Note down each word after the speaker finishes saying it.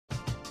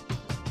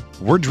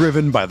We're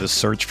driven by the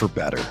search for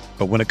better.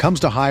 But when it comes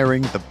to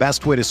hiring, the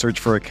best way to search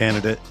for a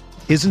candidate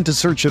isn't to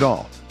search at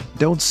all.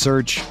 Don't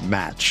search,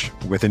 match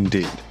with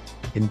Indeed.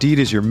 Indeed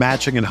is your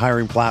matching and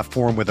hiring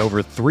platform with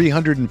over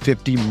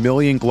 350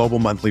 million global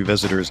monthly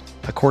visitors,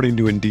 according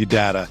to Indeed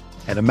data,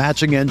 and a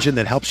matching engine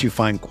that helps you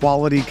find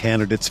quality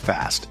candidates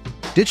fast.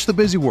 Ditch the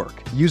busy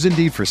work. Use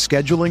Indeed for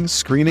scheduling,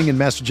 screening, and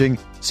messaging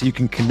so you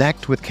can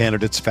connect with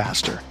candidates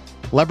faster.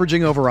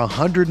 Leveraging over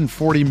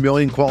 140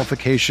 million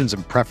qualifications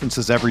and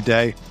preferences every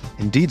day,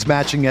 Indeed's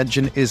matching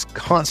engine is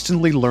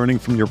constantly learning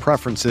from your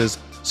preferences,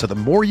 so the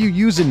more you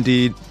use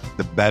Indeed,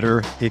 the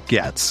better it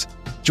gets.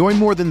 Join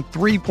more than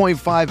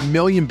 3.5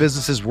 million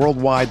businesses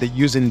worldwide that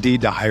use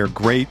Indeed to hire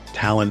great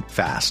talent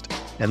fast.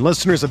 And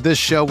listeners of this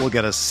show will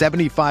get a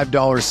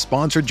 $75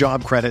 sponsored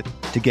job credit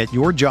to get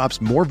your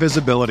jobs more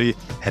visibility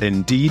at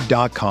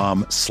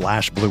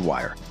Indeed.com/Blue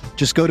Wire.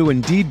 Just go to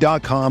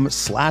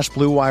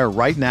Indeed.com/Blue Wire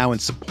right now and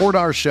support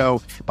our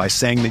show by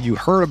saying that you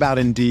heard about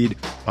Indeed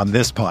on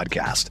this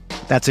podcast.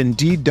 That's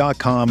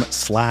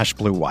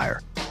Indeed.com/Blue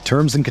Wire.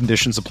 Terms and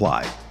conditions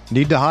apply.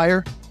 Need to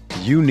hire?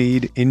 You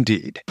need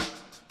Indeed.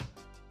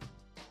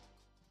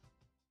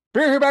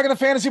 Beer here back in the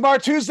Fantasy Bar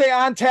Tuesday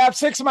on tap.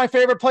 6 of my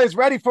favorite plays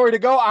ready for you to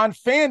go on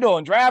FanDuel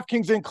and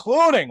DraftKings,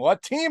 including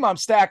what team I'm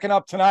stacking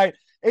up tonight.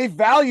 A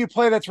value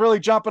play that's really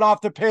jumping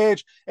off the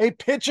page, a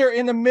pitcher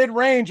in the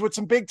mid-range with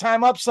some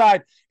big-time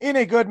upside in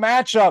a good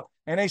matchup,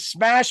 and a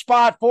smash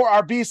spot for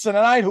our beast of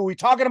the night. Who we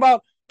talking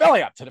about?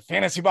 Belly up to the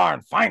Fantasy Bar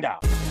and find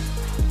out.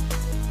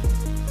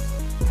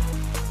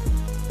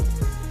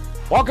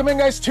 Welcome in,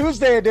 guys.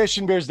 Tuesday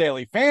edition, Beers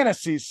Daily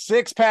Fantasy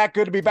Six-Pack.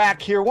 Good to be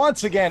back here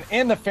once again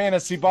in the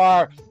Fantasy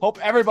Bar. Hope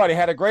everybody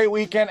had a great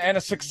weekend and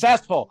a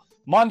successful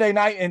Monday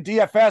night in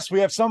DFS.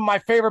 We have some of my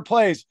favorite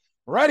plays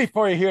ready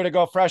for you here to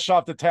go fresh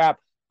off the tap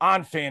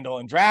on FanDuel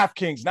and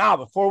DraftKings. Now,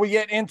 before we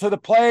get into the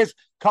plays,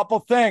 couple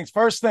things.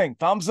 First thing,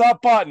 thumbs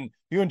up button. If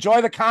you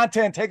enjoy the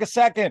content, take a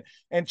second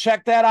and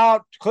check that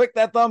out. Click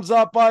that thumbs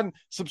up button,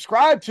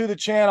 subscribe to the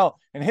channel,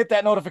 and hit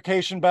that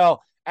notification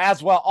bell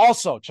as well.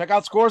 Also, check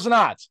out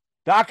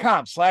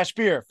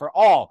scoresandodds.com/beer for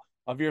all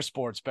of your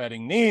sports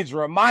betting needs.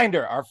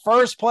 Reminder, our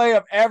first play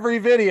of every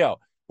video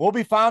will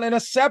be found in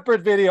a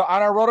separate video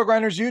on our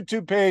RotoGrinders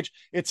YouTube page.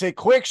 It's a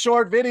quick,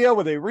 short video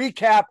with a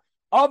recap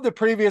of the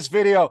previous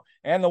video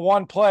and the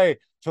one play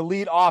to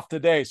lead off the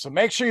day. So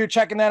make sure you're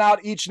checking that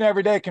out each and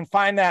every day. You can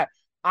find that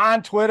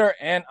on Twitter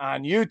and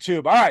on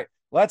YouTube. All right,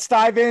 let's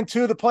dive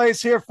into the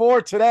plays here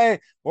for today.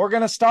 We're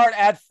going to start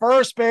at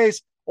first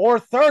base or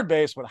third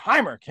base with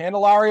Jeimer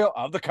Candelario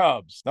of the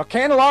Cubs. Now,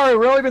 Candelario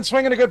really been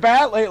swinging a good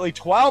bat lately.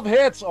 12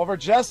 hits over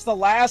just the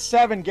last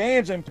 7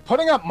 games and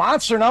putting up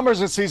monster numbers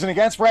this season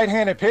against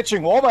right-handed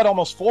pitching. Woba at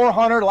almost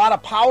 400, a lot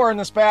of power in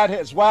this bat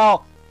as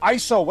well.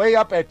 ISO way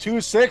up at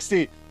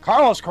 260.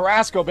 Carlos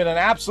Carrasco been an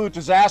absolute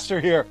disaster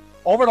here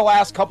over the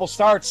last couple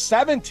starts.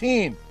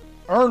 17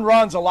 earned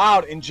runs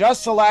allowed in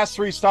just the last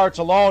 3 starts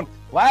alone.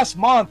 Last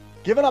month,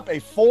 giving up a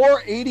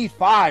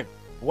 485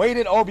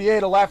 weighted OBA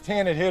to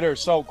left-handed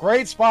hitters. So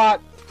great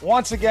spot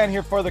once again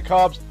here for the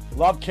Cubs.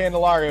 Love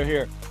Candelario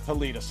here to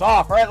lead us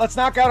off. All right, let's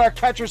knock out our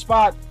catcher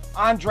spot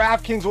on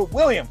DraftKings with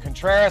William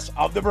Contreras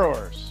of the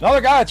Brewers.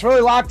 Another guy that's really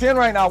locked in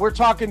right now. We're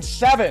talking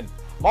 7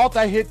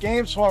 multi-hit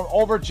games for him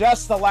over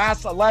just the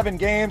last 11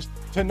 games.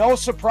 To no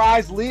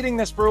surprise, leading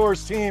this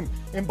Brewers team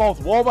in both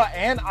WOBA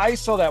and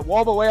ISO. That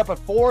WOBA way up at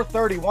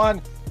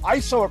 431.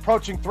 ISO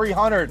approaching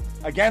 300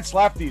 against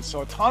lefties.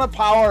 So a ton of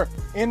power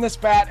in this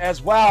bat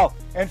as well.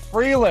 And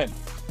Freeland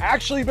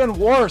actually been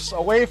worse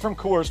away from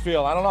Coors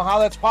Field. I don't know how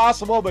that's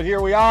possible, but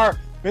here we are.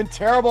 Been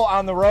terrible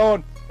on the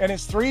road. And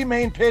his 3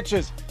 main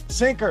pitches,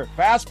 sinker,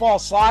 fastball,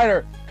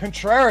 slider.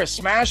 Contreras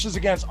smashes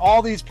against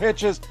all these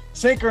pitches.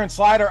 Sinker and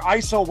slider,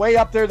 ISO way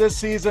up there this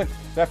season.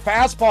 That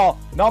fastball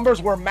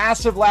numbers were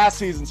massive last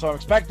season, so I'm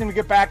expecting to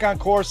get back on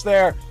course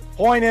there.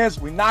 Point is,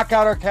 we knock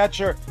out our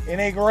catcher in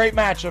a great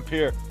matchup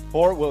here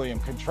for William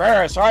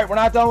Contreras. All right, we're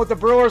not done with the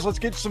Brewers. Let's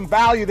get some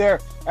value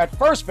there at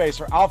first base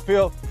or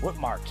outfield with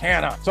Mark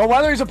Canha. So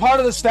whether he's a part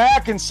of the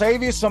stack and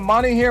save you some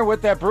money here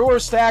with that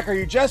Brewers stack, or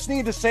you just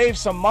need to save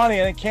some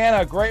money, I think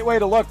Canha, a great way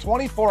to look.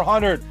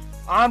 2,400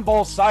 on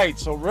both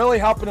sites, so really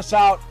helping us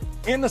out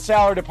in the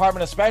salary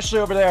department, especially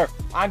over there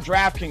on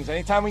DraftKings.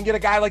 Anytime we can get a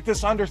guy like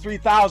this under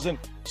 3,000,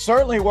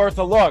 certainly worth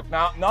a look.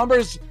 Now,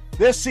 numbers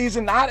this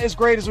season, not as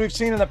great as we've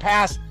seen in the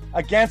past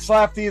against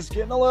lefties,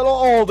 getting a little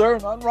older,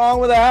 nothing wrong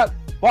with that,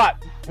 but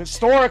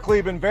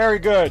historically been very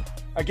good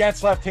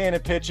against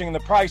left-handed pitching, and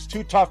the price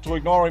too tough to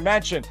ignore. We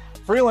mentioned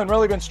Freeland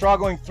really been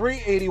struggling,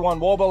 381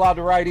 WOBA allowed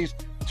to righties,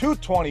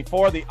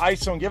 224 the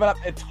ISO, and giving up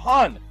a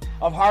ton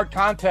of hard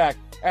contact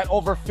at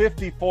over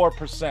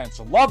 54%.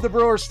 So love the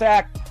Brewers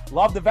stack,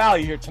 love the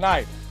value here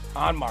tonight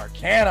on Mark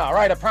Canha. All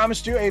right, I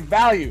promised you a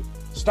value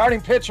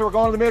Starting pitcher, we're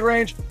going to the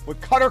mid-range with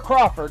Cutter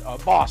Crawford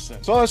of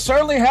Boston. So it's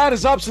certainly had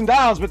his ups and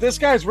downs, but this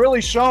guy's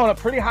really shown a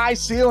pretty high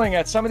ceiling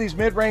at some of these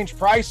mid-range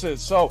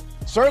prices. So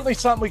certainly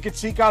something we could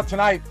seek out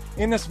tonight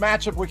in this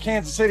matchup with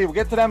Kansas City. We'll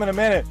get to them in a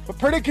minute, but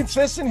pretty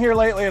consistent here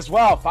lately as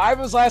well. 5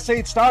 of his last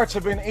 8 starts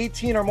have been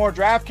 18 or more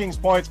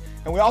DraftKings points,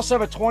 and we also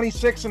have a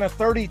 26 and a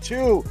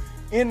 32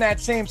 in that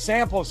same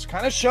sample. So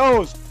kind of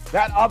shows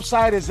that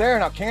upside is there.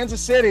 Now,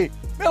 Kansas City,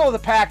 middle of the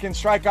pack in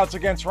strikeouts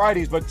against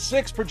righties, but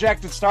 6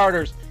 projected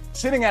starters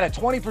sitting at a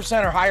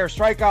 20% or higher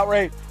strikeout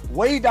rate,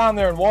 way down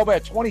there in WOBA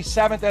at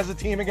 27th as a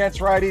team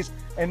against righties,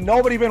 and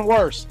nobody been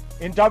worse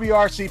in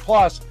WRC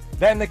plus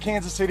than the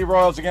Kansas City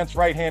Royals against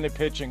right-handed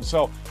pitching.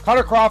 So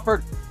Cutter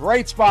Crawford,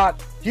 great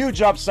spot,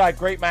 huge upside,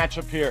 great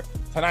matchup here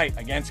tonight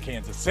against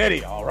Kansas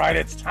City. All right,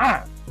 it's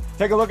time.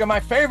 Take a look at my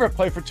favorite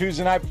play for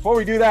Tuesday night. Before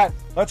we do that,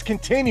 let's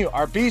continue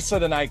our Beast of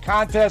the Night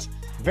contest.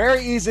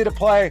 Very easy to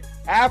play.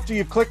 After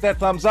you've clicked that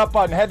thumbs up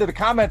button, head to the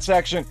comment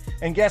section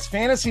and guess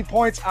fantasy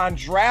points on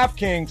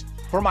DraftKings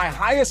for my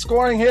highest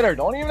scoring hitter.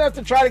 Don't even have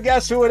to try to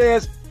guess who it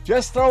is.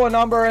 Just throw a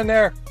number in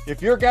there.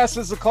 If your guess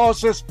is the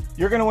closest,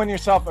 you're going to win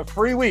yourself a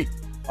free week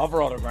of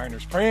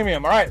RotoGrinders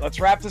Premium. All right, let's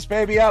wrap this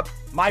baby up.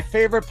 My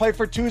favorite play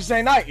for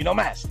Tuesday night, you know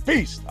best,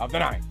 Beast of the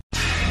Night.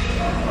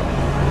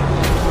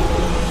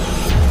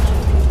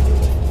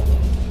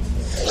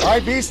 All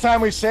right, Beast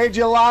time. We saved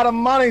you a lot of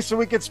money so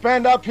we could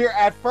spend up here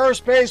at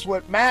first base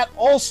with Matt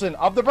Olson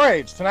of the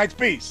Braves, tonight's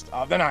Beast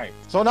of the Night.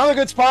 So another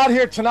good spot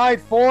here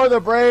tonight for the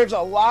Braves. A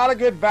lot of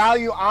good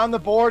value on the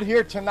board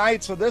here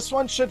tonight, so this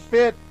one should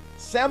fit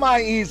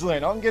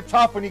semi-easily. Don't get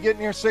tough when you get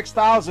near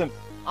 6,000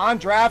 on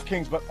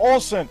DraftKings, but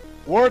Olson,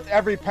 worth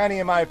every penny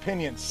in my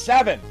opinion.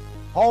 7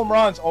 home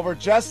runs over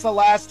just the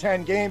last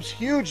 10 games.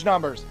 Huge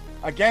numbers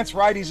against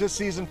righties this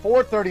season.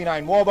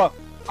 439 WOBA.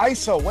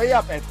 ISO way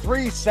up at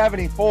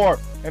 374.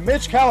 And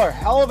Mitch Keller,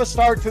 hell of a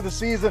start to the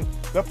season.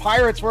 The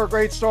Pirates were a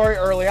great story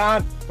early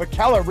on, but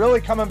Keller really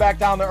coming back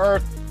down to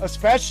earth,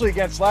 especially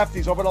against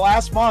lefties. Over the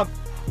last month,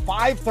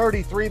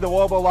 533 the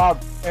WOBA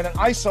allowed, and an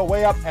ISO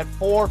way up at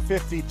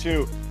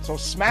 452. So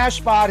smash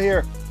spot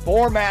here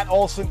for Matt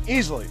Olson,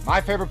 easily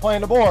my favorite play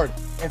on the board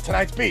and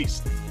tonight's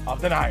Beast of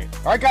the Night.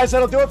 All right, guys,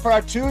 that'll do it for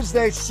our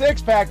Tuesday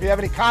 6-pack. If you have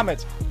any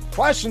comments,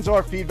 questions,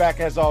 or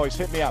feedback, as always,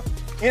 hit me up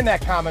in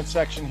that comment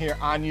section here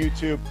on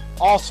YouTube.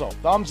 Also,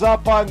 thumbs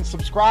up button,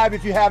 subscribe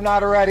if you have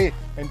not already,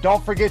 and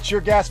don't forget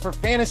your guess for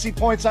fantasy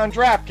points on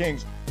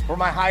DraftKings for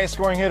my highest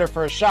scoring hitter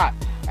for a shot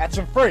at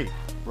some free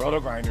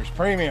RotoGrinders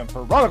Premium.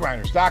 For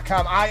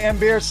RotoGrinders.com, I am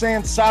Beer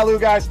saying salut,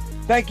 guys.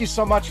 Thank you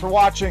so much for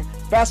watching.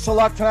 Best of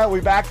luck tonight. We'll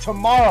be back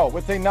tomorrow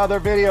with another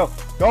video.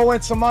 Go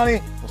win some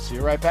money. We'll see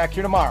you right back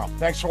here tomorrow.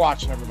 Thanks for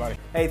watching, everybody.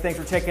 Hey, thanks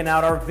for checking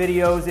out our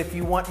videos. If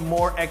you want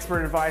more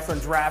expert advice on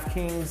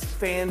DraftKings,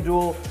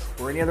 FanDuel,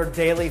 or any other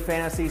daily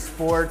fantasy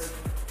sports,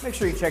 make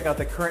sure you check out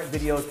the current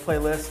videos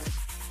playlist